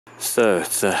So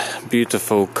it's a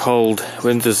beautiful cold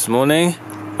winter's morning,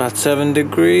 about 7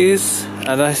 degrees,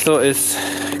 and I thought it's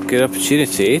a good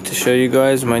opportunity to show you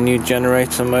guys my new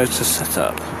generator motor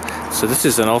setup. So this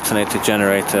is an alternator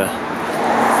generator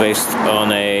based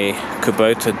on a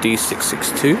Kubota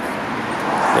D662,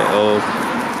 the old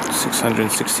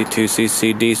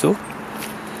 662cc diesel,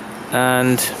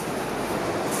 and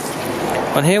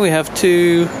on here we have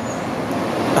two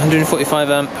 145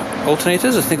 amp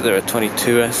alternators. I think they're a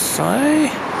 22 SI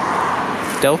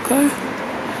Delco,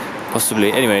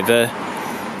 possibly. Anyway,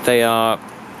 they are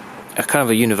a kind of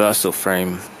a universal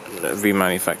frame,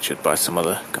 remanufactured by some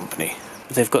other company.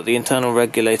 They've got the internal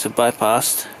regulator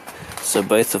bypassed, so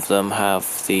both of them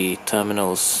have the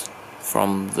terminals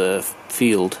from the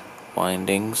field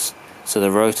windings, so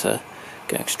the rotor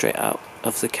going straight out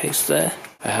of the case there.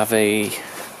 I have a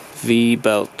V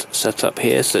belt set up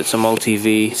here, so it's a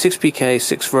multi-V 6PK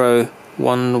 6 row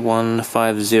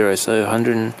 1150, so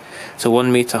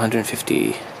 1 meter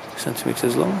 150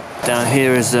 centimeters long. Down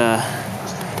here is a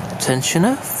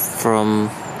tensioner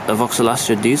from a Vauxhall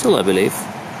Astra diesel, I believe,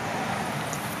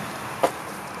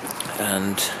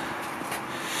 and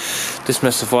this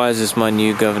mess of wires is my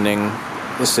new governing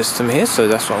the system here, so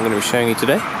that's what I'm going to be showing you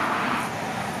today.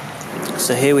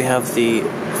 So here we have the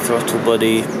throttle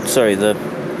body, the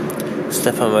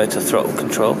stepper motor throttle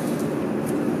control.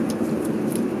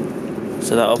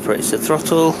 So that operates the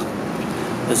throttle.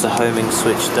 There's a homing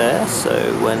switch there, so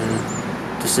when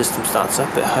the system starts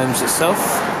up it homes itself.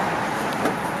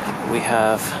 We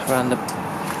have around the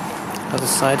other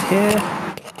side here,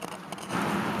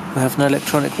 we have an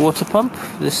electronic water pump.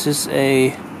 This is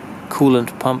a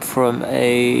coolant pump from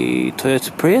a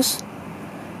Toyota Prius.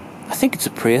 I think it's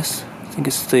a Prius. I think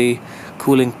it's the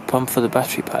cooling pump for the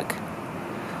battery pack.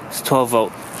 It's a 12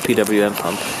 volt PWM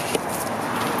pump.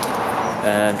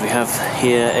 And we have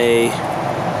here a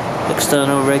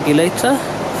external regulator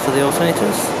for the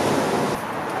alternators.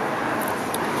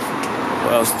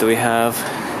 What else do we have?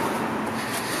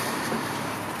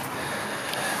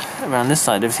 Around this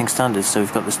side everything's standard, so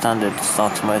we've got the standard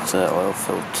starter motor, oil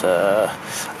filter,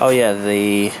 oh yeah,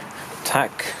 the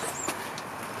tack,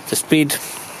 the speed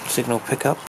signal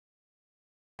pickup.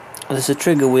 There's a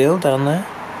trigger wheel down there.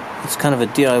 It's kind of a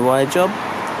DIY job,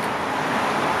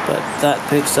 but that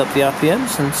picks up the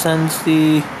RPMs and sends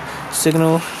the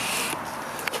signal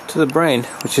to the brain,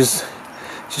 which is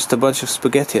just a bunch of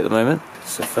spaghetti at the moment.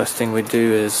 So first thing we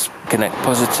do is connect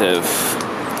positive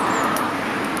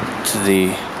to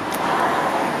the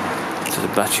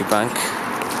battery bank.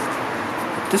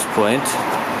 At this point,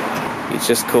 you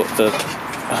just caught the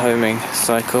homing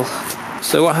cycle.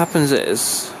 So what happens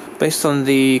is, based on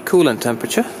the coolant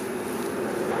temperature,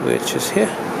 which is here,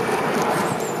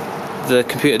 the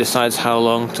computer decides how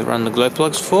long to run the glow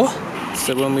plugs for.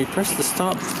 So when we press the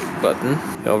start button,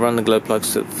 it'll run the glow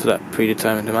plugs for that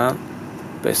predetermined amount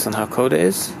based on how cold it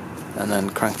is, and then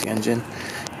crank the engine.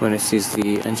 When it sees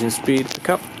the engine speed pick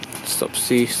up, stops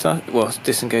the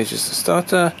disengages the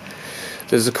starter.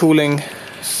 There's a cooling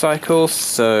cycle,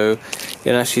 so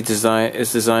it actually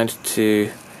is designed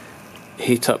to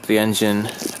heat up the engine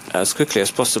as quickly as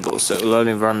possible, so it will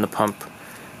only run the pump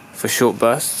for short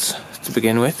bursts to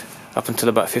begin with, up until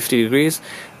about 50 degrees.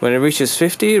 When it reaches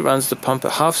 50, it runs the pump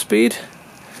at half speed,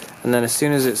 and then as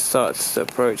soon as it starts to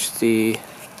approach the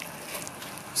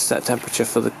set temperature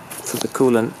for the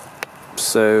coolant,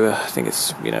 so I think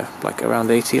it's like around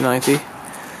 80-90,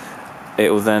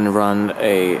 it will then run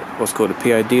what's called a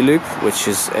PID loop, which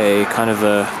is a kind of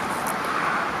a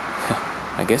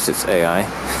I guess it's AI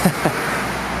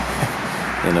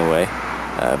in a way,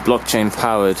 blockchain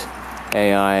powered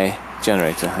AI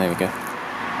generator. There we go.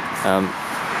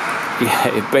 Yeah,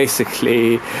 it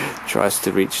basically tries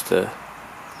to reach the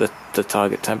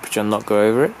target temperature and not go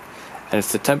over it, and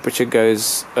if the temperature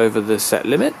goes over the set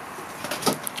limit,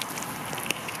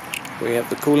 we have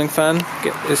the cooling fan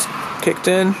is kicked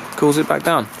in, cools it back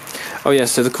down. Oh yeah,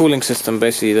 so the cooling system,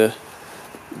 basically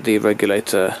the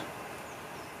regulator,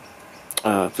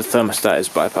 the thermostat is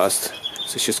bypassed,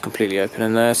 so it's just completely open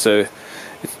in there, so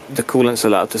the coolant's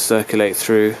allowed to circulate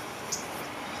through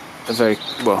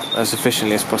as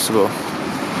efficiently as possible.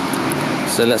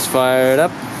 So let's fire it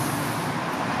up.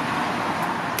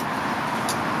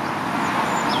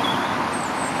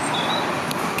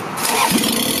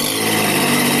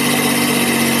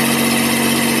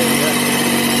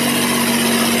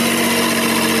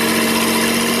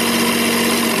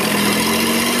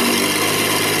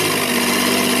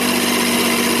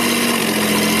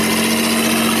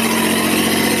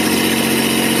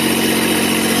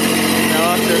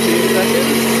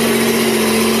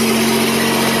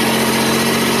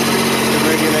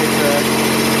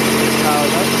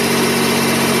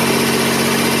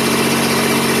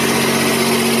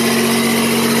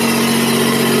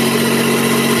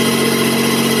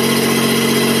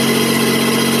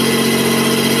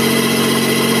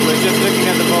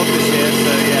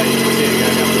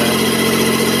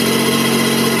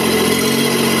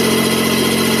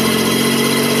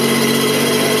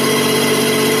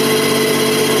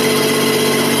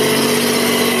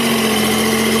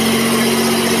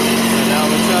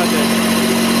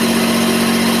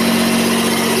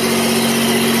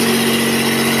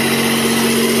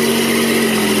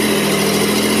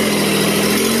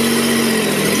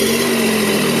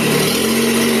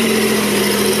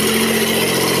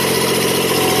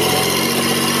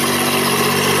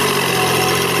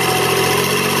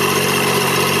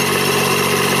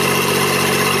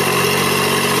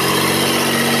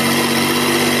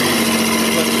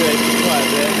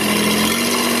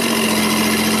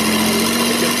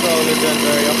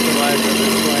 drives at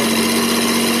this point.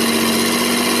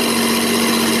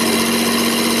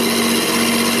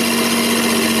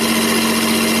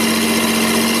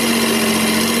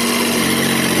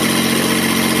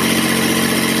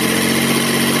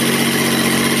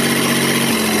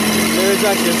 There's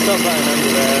actually a stop button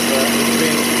under there, but it's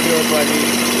being secured by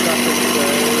these strappers, so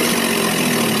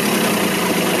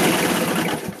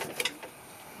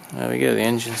there we go, the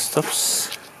engine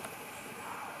stops.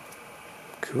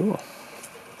 Cool.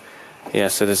 Yeah,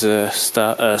 so there's a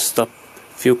stop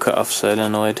fuel cut-off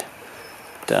solenoid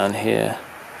down here,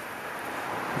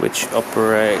 which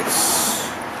operates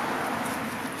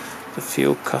the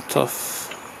fuel cut-off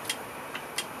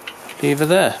lever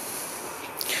there.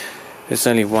 There's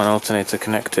only one alternator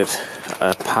connected,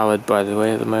 powered by the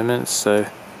way at the moment, so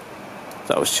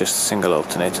that was just a single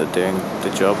alternator doing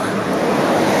the job.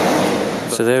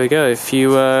 So there we go. If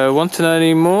you want to know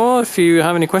any more, if you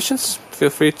have any questions, feel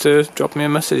free to drop me a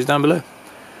message down below.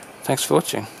 Thanks for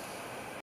watching.